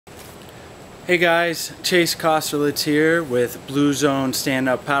Hey guys, Chase Kosterlitz here with Blue Zone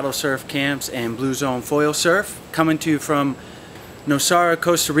stand-up paddle surf camps and Blue Zone foil surf, coming to you from Nosara,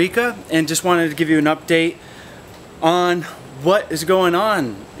 Costa Rica, and just wanted to give you an update on what is going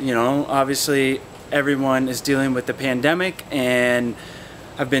on. You know, obviously everyone is dealing with the pandemic, and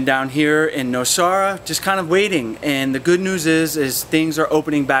I've been down here in Nosara just kind of waiting, and the good news is things are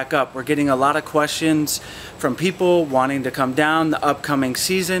opening back up. We're getting a lot of questions from people wanting to come down the upcoming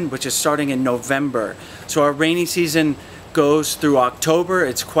season, which is starting in November. So our rainy season goes through October.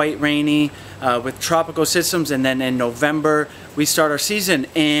 It's quite rainy with tropical systems, and then in November we start our season.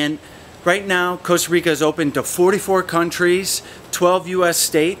 And right now Costa Rica is open to 44 countries, 12 US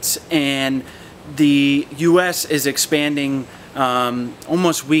states, and the US is expanding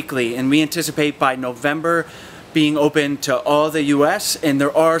almost weekly, and we anticipate by November being open to all the US, and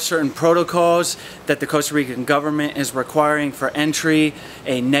there are certain protocols that the Costa Rican government is requiring for entry: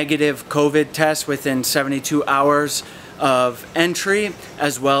 a negative COVID test within 72 hours of entry,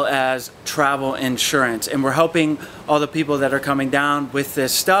 as well as travel insurance. And we're helping all the people that are coming down with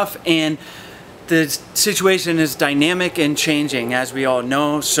this stuff, and the situation is dynamic and changing, as we all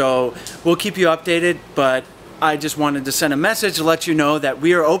know, so we'll keep you updated. But I just wanted to send a message to let you know that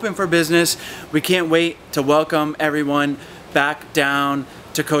we are open for business. We can't wait to welcome everyone back down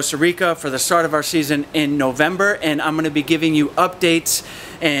to Costa Rica for the start of our season in November, and I'm going to be giving you updates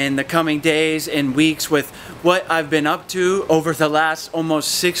in the coming days and weeks with what I've been up to over the last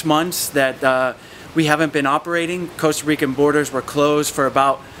almost 6 months that we haven't been operating. Costa Rican borders were closed for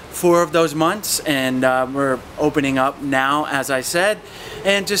about 4 of those months, and we're opening up now, as I said,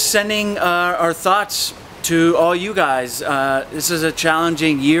 and just sending our thoughts to all you guys. This is a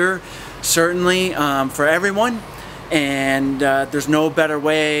challenging year, certainly, for everyone, and there's no better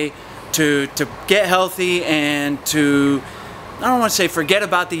way to get healthy and to, I don't want to say forget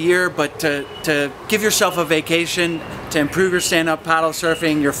about the year, but to give yourself a vacation, to improve your stand-up paddle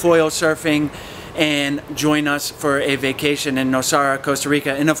surfing, your foil surfing, and join us for a vacation in Nosara, Costa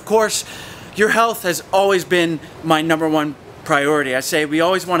Rica. And of course, your health has always been my #1 priority. I say we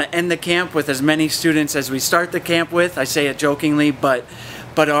always want to end the camp with as many students as we start the camp with. I say it jokingly, but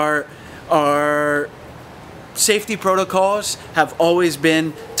our safety protocols have always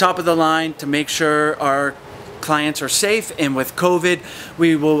been top of the line to make sure our clients are safe. And with COVID,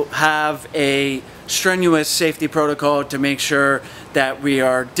 we will have a strenuous safety protocol to make sure that we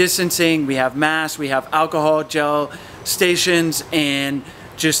are distancing, we have masks, we have alcohol gel stations, and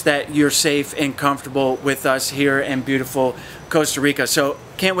just that you're safe and comfortable with us here in beautiful Costa Rica. So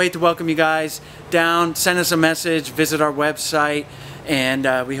can't wait to welcome you guys down. Send us a message, visit our website, and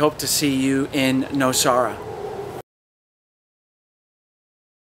we hope to see you in Nosara.